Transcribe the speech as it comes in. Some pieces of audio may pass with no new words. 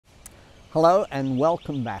Hello and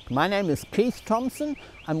welcome back. My name is Keith Thompson.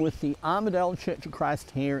 I'm with the Armidale Church of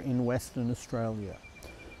Christ here in Western Australia.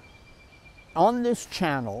 On this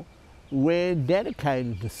channel, we're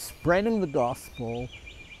dedicated to spreading the gospel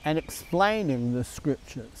and explaining the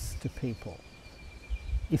scriptures to people.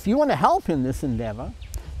 If you want to help in this endeavor,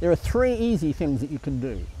 there are three easy things that you can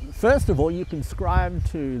do. First of all, you can subscribe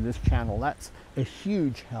to this channel. That's a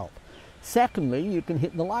huge help. Secondly, you can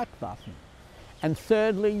hit the like button. And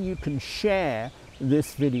thirdly, you can share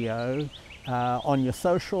this video on your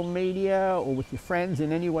social media or with your friends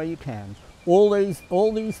in any way you can. All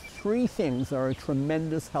these three things are a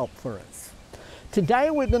tremendous help for us. Today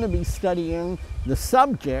we're going to be studying the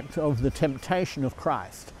subject of the temptation of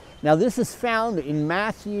Christ. Now this is found in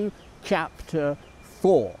Matthew chapter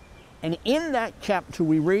 4. And in that chapter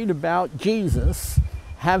we read about Jesus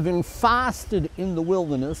having fasted in the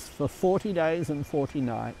wilderness for 40 days and 40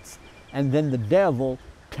 nights. And then the devil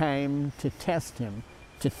came to test him,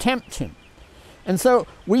 to tempt him. And so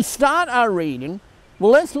we start our reading.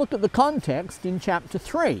 Well, let's look at the context in chapter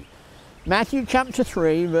 3. Matthew chapter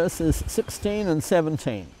 3, verses 16 and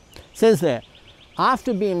 17. It says there,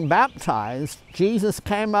 "After being baptized, Jesus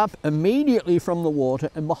came up immediately from the water,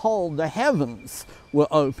 and behold, the heavens were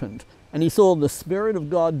opened. And he saw the Spirit of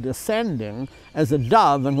God descending as a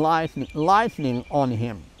dove and lightning on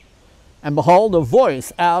him. And behold, a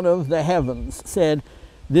voice out of the heavens said,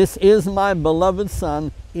 'This is my beloved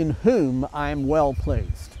Son, in whom I am well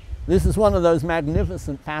pleased.'" This is one of those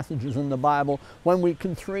magnificent passages in the Bible when we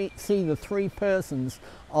can see the three persons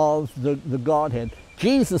of the Godhead.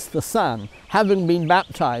 Jesus the Son, having been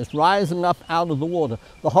baptized, rising up out of the water.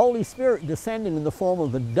 The Holy Spirit descending in the form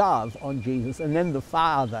of a dove on Jesus. And then the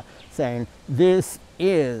Father saying, "This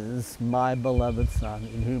is my beloved Son,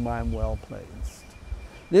 in whom I am well pleased."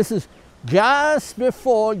 This is just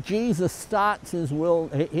before Jesus starts his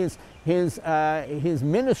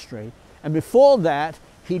ministry, and before that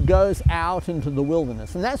he goes out into the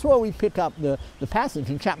wilderness. And that's where we pick up the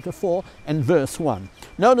passage in chapter 4 and verse 1.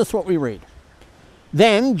 Notice what we read.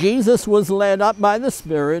 "Then Jesus was led up by the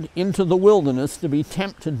Spirit into the wilderness to be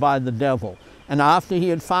tempted by the devil. And after he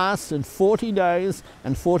had fasted 40 days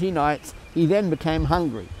and 40 nights, he then became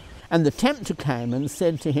hungry. And the tempter came and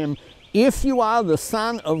said to him, 'If you are the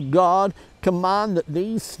Son of God, command that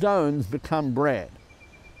these stones become bread.'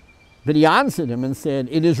 But he answered him and said,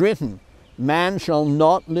 'It is written, man shall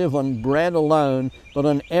not live on bread alone, but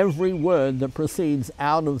on every word that proceeds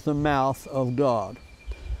out of the mouth of God.'"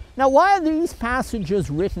 Now, why are these passages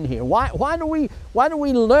written here? Why do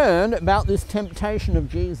we learn about this temptation of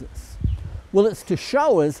Jesus? Well, it's to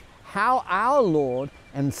show us how our Lord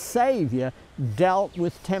and Savior dealt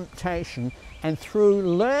with temptation. And through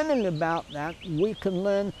learning about that, we can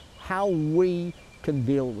learn how we can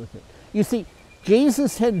deal with it. You see,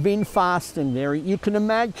 Jesus had been fasting there. You can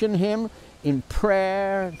imagine him in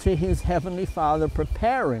prayer to his Heavenly Father,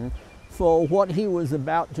 preparing for what he was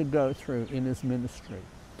about to go through in his ministry.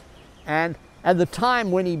 And at the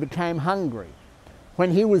time when he became hungry,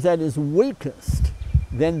 when he was at his weakest,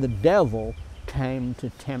 then the devil came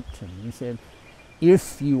to tempt him. He said,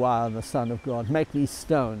 "If you are the Son of God, make these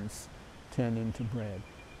stones turn into bread."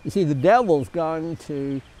 You see, the devil's going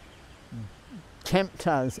to tempt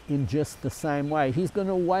us in just the same way. He's going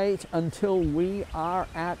to wait until we are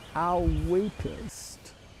at our weakest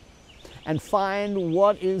and find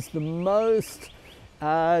what is the most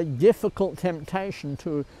difficult temptation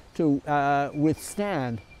to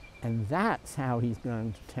withstand, and that's how he's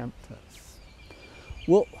going to tempt us.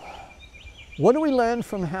 Well, what do we learn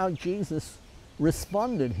from how Jesus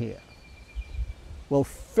responded here? Well,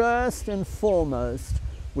 first and foremost,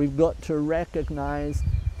 we've got to recognize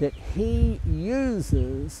that he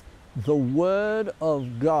uses the Word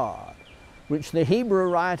of God, which the Hebrew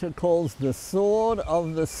writer calls the sword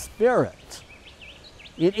of the Spirit.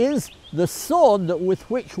 It is the sword with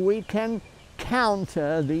which we can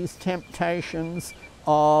counter these temptations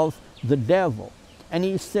of the devil. And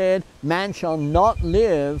he said, "Man shall not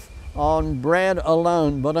live on bread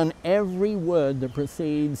alone, but on every word that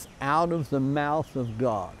proceeds out of the mouth of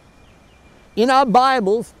God." In our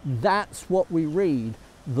Bibles, that's what we read,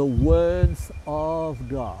 the words of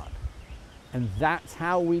God. And that's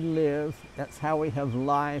how we live, that's how we have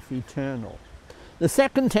life eternal. The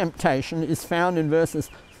second temptation is found in verses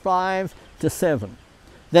 5 to 7.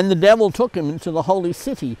 "Then the devil took him into the holy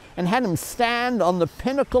city and had him stand on the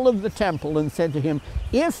pinnacle of the temple and said to him,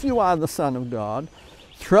 'If you are the Son of God,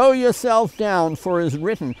 throw yourself down, for it is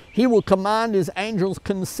written, he will command his angels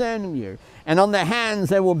concerning you, and on their hands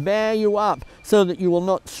they will bear you up, so that you will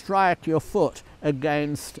not strike your foot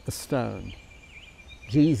against a stone.'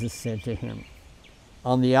 Jesus said to him,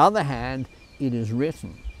 On the other hand, it is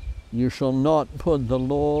written, you shall not put the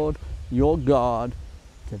Lord your God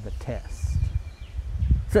to the test.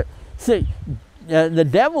 So, see, the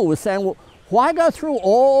devil was saying, well, why go through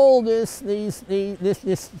all this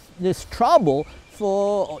trouble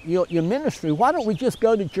for your ministry? Why don't we just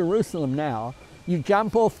go to Jerusalem now? You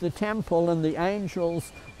jump off the temple and the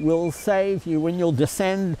angels will save you when you'll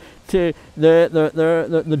descend to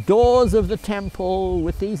the doors of the temple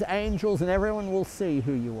with these angels, and everyone will see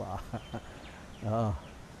who you are. Oh,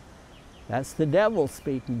 that's the devil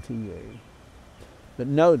speaking to you. But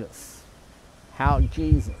notice how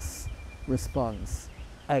Jesus responds.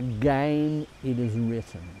 Again it is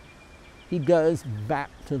written. He goes back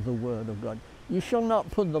to the Word of God. You shall not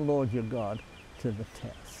put the Lord your God to the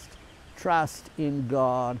test. Trust in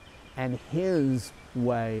God and His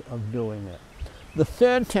way of doing it. The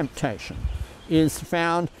third temptation is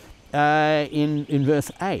found in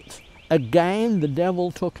verse 8. Again the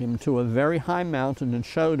devil took him to a very high mountain and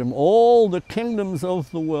showed him all the kingdoms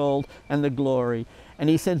of the world and the glory. And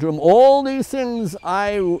he said to him, all these things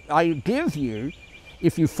I give you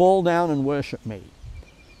if you fall down and worship me.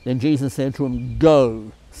 Then Jesus said to him,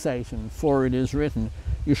 go, Satan, for it is written,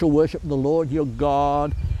 you shall worship the Lord your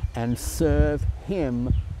God and serve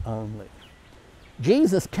Him only.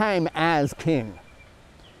 Jesus came as king.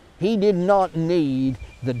 He did not need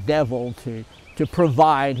the devil to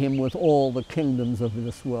provide him with all the kingdoms of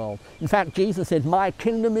this world. In fact, Jesus said, my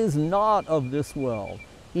kingdom is not of this world.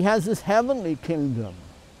 He has this heavenly kingdom.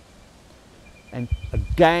 And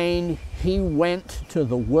again, he went to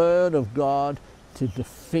the Word of God to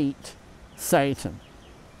defeat Satan.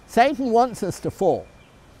 Satan wants us to fall.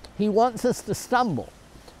 He wants us to stumble.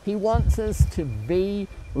 He wants us to be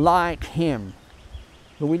like him.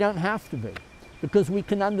 But we don't have to be, because we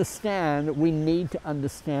can understand that we need to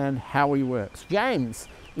understand how he works. James,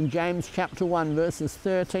 in James chapter 1, verses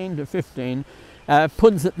 13 to 15,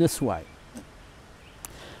 puts it this way.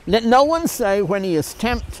 Let no one say when he is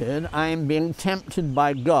tempted, I am being tempted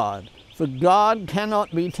by God. For God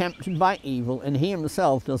cannot be tempted by evil, and he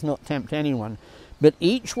himself does not tempt anyone. But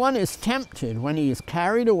each one is tempted when he is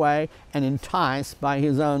carried away and enticed by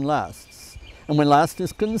his own lusts. And when lust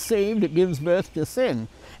is conceived, it gives birth to sin.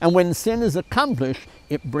 And when sin is accomplished,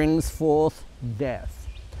 it brings forth death.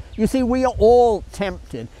 You see, we are all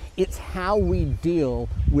tempted. It's how we deal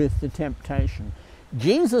with the temptation.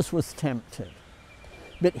 Jesus was tempted,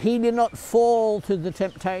 but he did not fall to the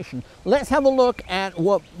temptation. Let's have a look at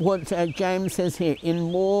what James says here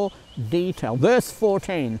in more detail. Verse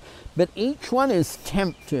 14, but each one is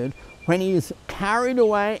tempted when he is carried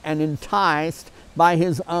away and enticed by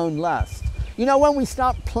his own lust. You know, when we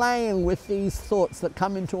start playing with these thoughts that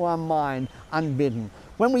come into our mind unbidden,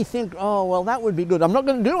 when we think, oh, well, that would be good. I'm not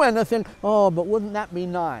going to do anything. Oh, but wouldn't that be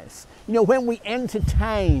nice? You know, when we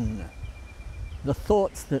entertain the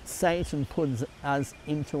thoughts that Satan puts us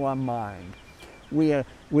into our mind, we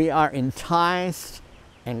are enticed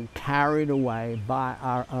and carried away by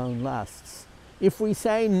our own lusts. If we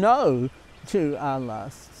say no to our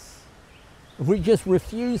lusts, if we just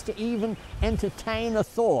refuse to even entertain a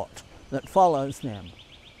thought that follows them,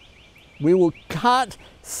 we will cut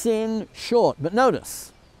sin short. But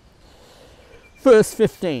notice, verse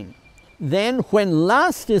 15, then when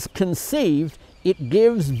lust is conceived, it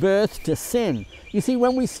gives birth to sin. You see,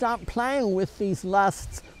 when we start playing with these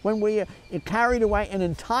lusts, when we are carried away and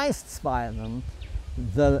enticed by them,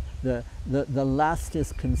 the lust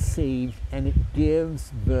is conceived and it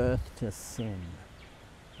gives birth to sin.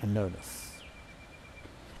 And notice,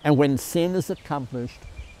 and when sin is accomplished,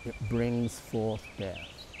 it brings forth death.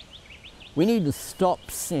 We need to stop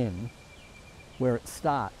sin where it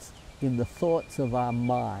starts, in the thoughts of our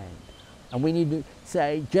mind. And we need to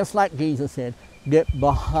say, just like Jesus said, get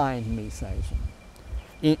behind me, Satan.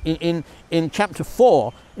 In chapter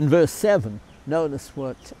 4, in verse 7, notice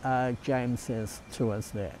what James says to us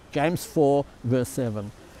there. James 4, verse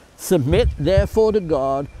 7. Submit therefore to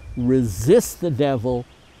God, resist the devil,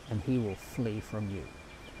 and he will flee from you.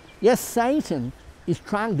 Yes, Satan is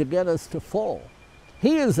trying to get us to fall.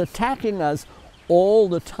 He is attacking us all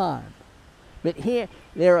the time. But here,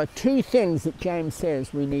 there are two things that James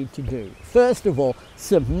says we need to do. First of all,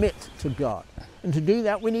 submit to God. And to do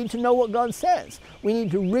that, we need to know what God says. We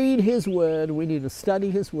need to read His Word, we need to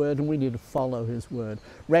study His Word, and we need to follow His Word.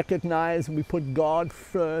 Recognize we put God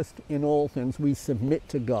first in all things. We submit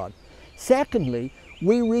to God. Secondly,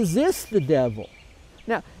 we resist the devil.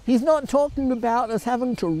 Now, he's not talking about us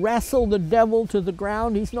having to wrestle the devil to the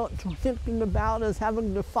ground. He's not thinking about us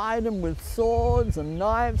having to fight him with swords and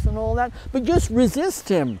knives and all that, but just resist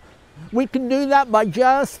him. We can do that by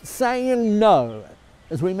just saying no.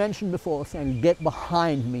 as we mentioned before, saying, "Get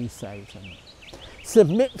behind me, Satan."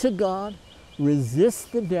 Submit to God,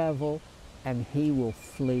 resist the devil, and he will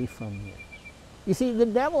flee from you. You see, the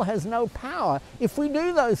devil has no power if we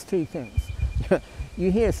do those two things.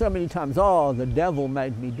 You hear so many times, "Oh, the devil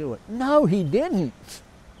made me do it." No, he didn't.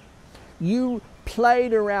 You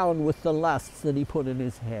played around with the lusts that he put in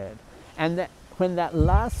his head. And that when that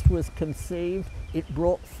lust was conceived, it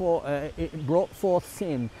brought forth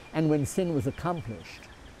sin. And when sin was accomplished,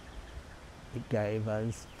 it gave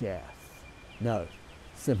us death. No.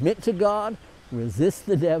 Submit to God, resist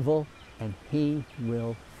the devil, and he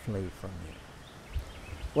will flee from you.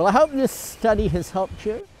 Well, I hope this study has helped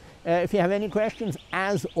you. If you have any questions,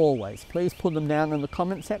 as always, please put them down in the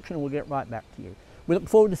comment section and we'll get right back to you. We look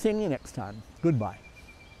forward to seeing you next time. Goodbye.